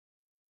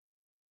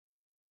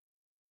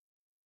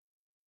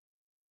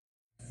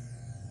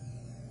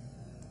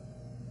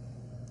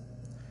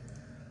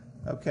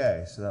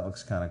Okay, so that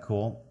looks kind of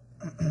cool.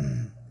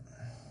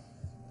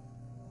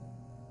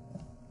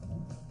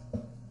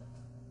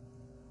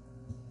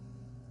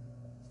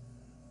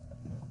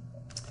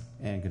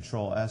 And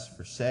Control S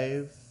for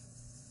save.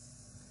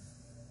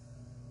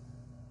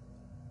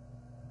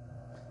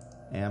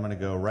 And I'm going to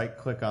go right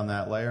click on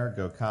that layer,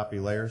 go copy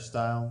layer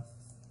style,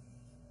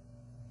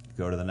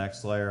 go to the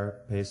next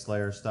layer, paste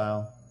layer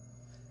style,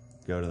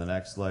 go to the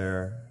next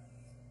layer,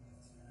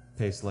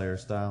 paste layer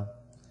style,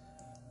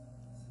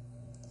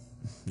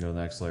 go to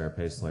the next layer,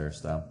 paste layer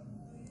style.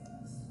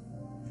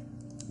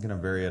 I'm going to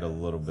vary it a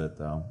little bit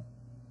though.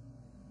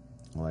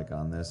 Like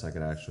on this, I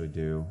could actually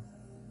do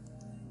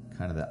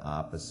kind of the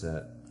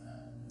opposite.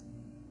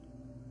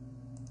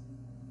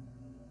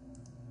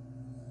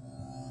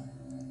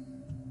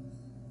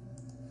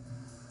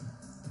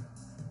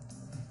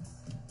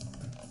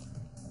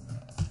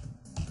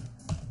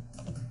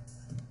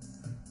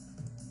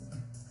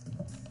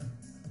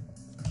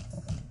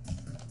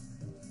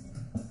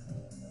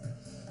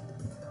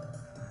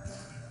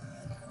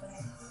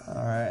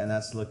 Alright, and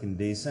that's looking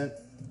decent.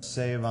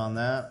 Save on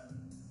that.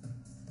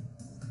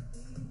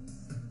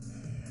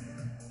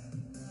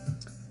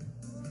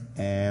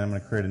 And I'm going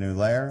to create a new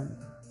layer.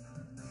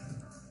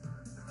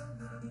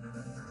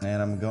 And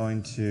I'm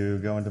going to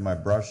go into my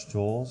brush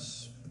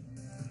tools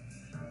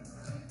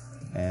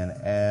and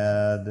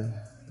add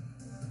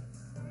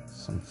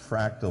some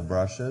fractal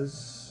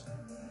brushes.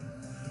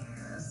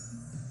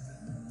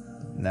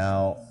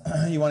 Now,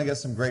 you want to get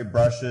some great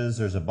brushes.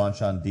 There's a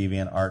bunch on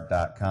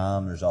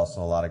DeviantArt.com. There's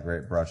also a lot of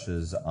great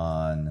brushes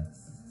on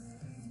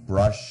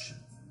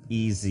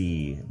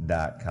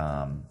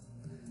BrushEasy.com.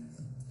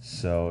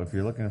 So if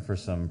you're looking for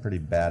some pretty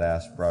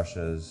badass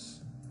brushes,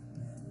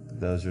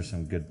 those are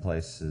some good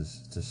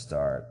places to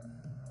start.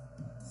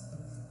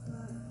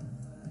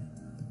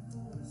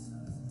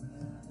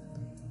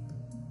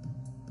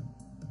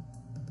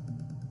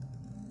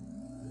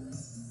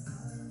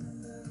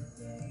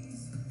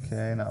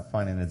 Okay, not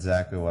finding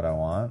exactly what I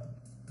want,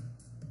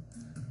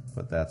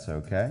 but that's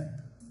okay.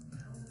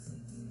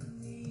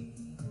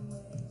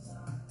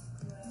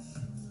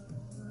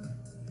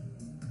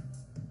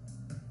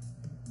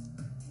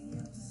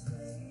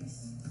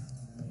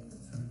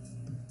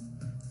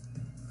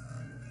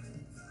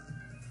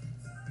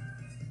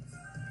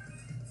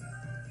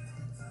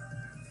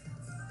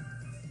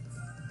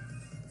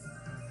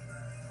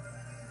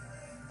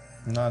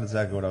 Not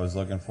exactly what I was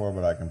looking for,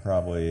 but I can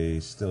probably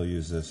still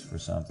use this for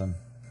something.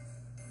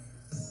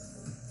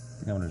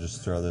 I'm going to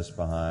just throw this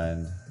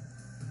behind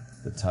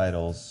the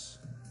titles,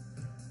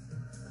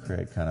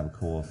 create kind of a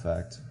cool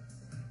effect.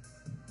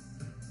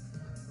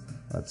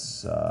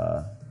 Let's,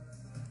 I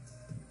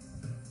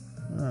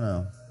don't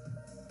know,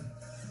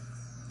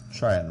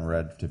 try it in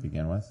red to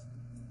begin with.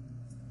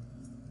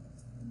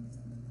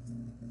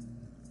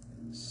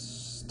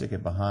 Stick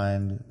it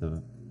behind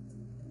the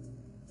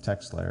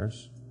text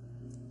layers.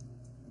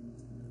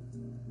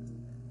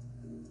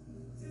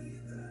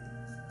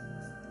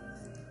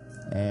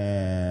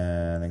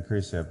 And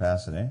increase the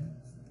opacity,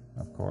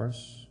 of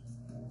course.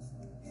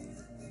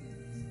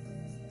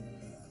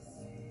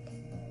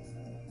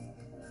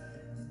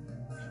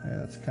 Okay,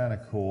 that's kind of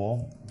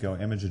cool. Go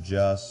image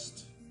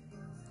adjust,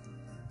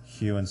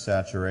 hue and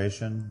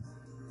saturation.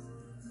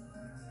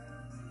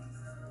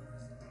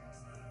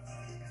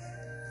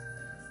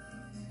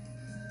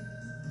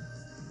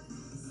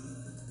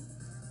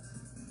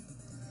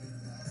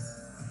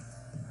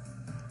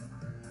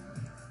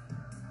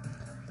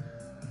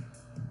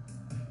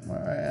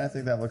 Alright, I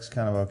think that looks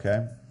kind of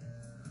okay.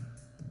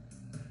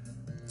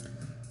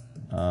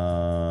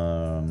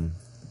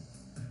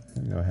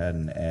 Go ahead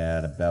and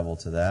add a bevel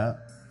to that.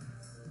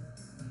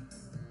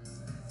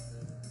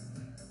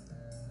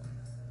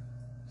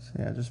 So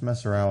yeah, just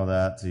mess around with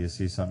that till you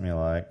see something you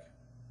like.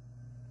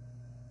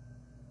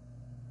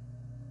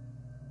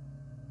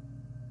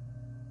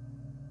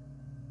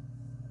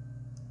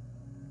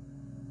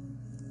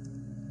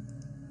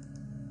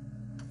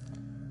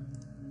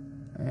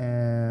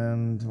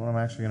 And what I'm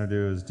actually going to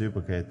do is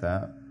duplicate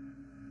that.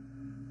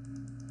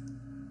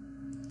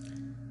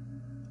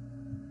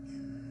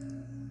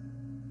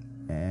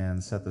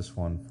 And set this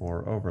one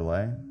for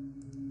overlay.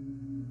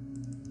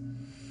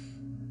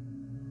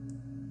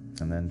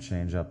 And then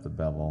change up the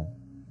bevel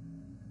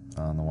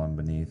on the one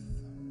beneath.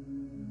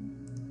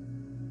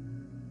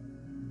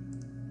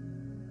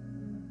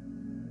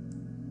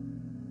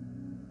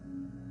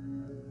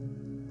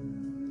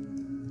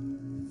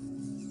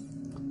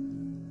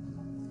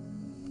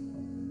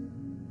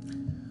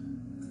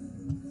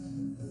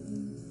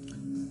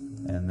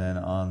 And then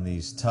on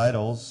these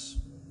titles,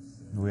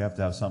 we have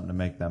to have something to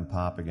make them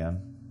pop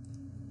again.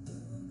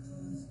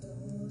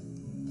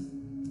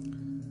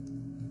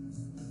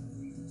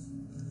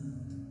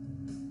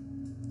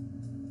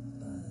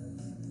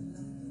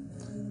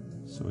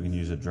 So we can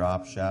use a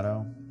drop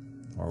shadow,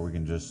 or we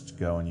can just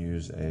go and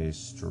use a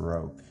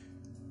stroke.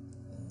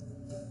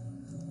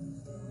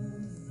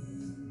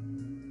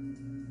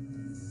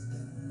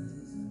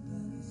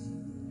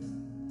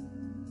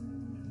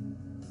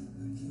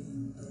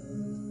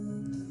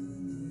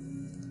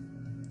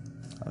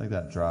 I think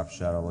that drop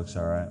shadow looks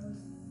all right.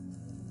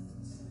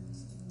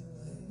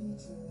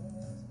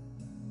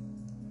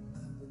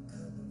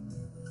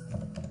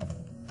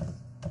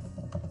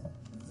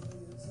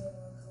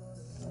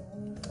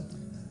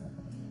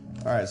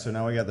 All right, so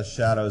now we got the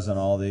shadows on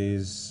all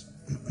these.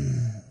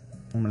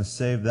 I'm going to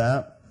save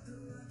that.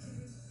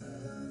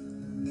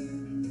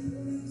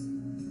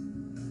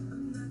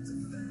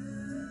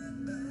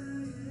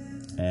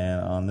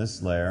 And on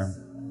this layer,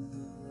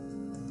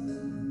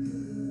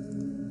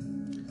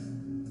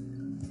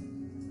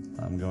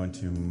 I'm going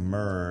to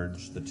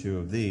merge the two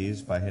of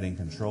these by hitting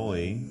Control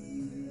E.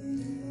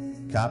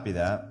 Copy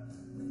that.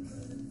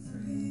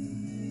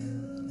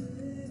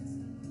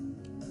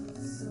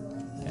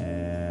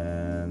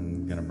 And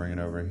I'm going to bring it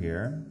over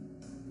here.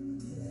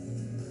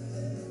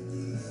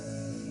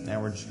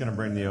 And we're just going to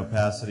bring the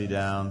opacity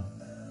down.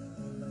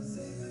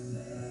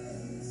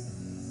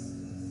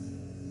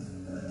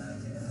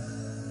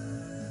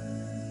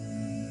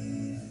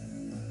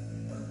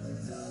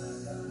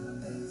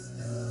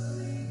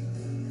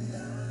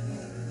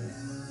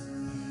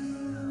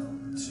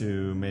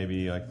 To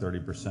maybe like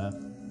 30%.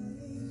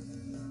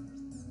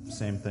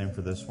 Same thing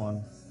for this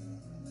one.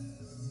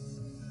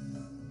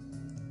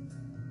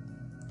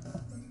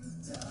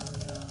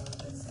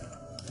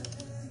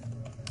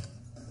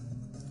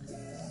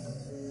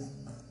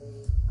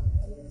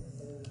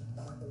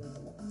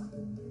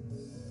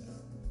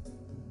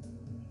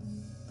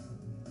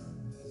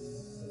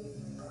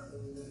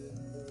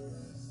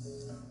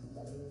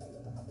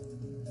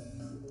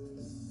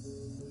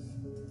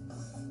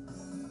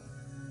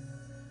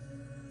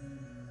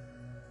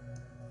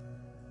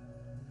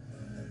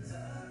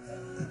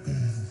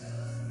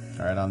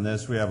 All right, on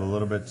this we have a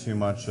little bit too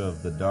much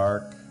of the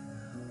dark,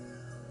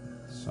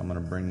 so I'm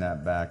going to bring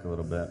that back a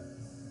little bit.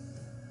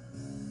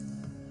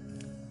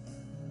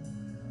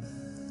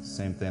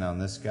 Same thing on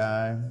this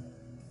guy.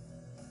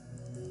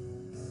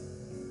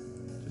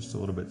 Just a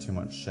little bit too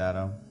much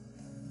shadow.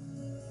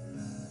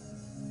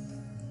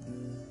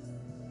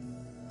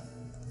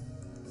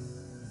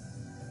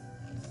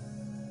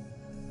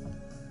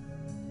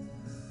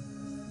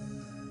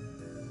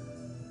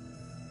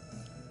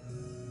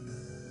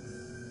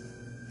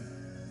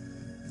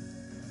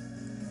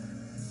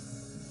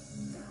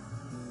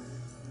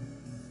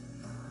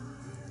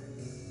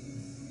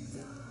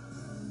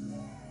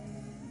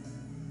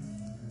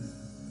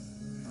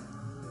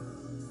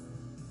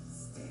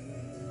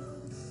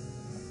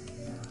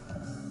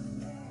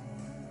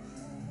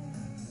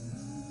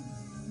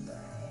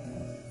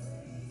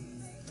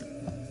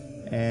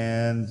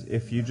 And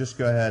if you just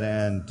go ahead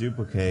and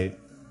duplicate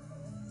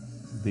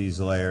these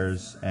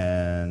layers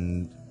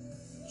and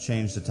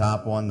change the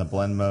top one, the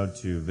blend mode,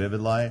 to vivid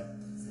light,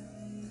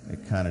 it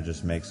kind of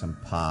just makes them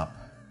pop.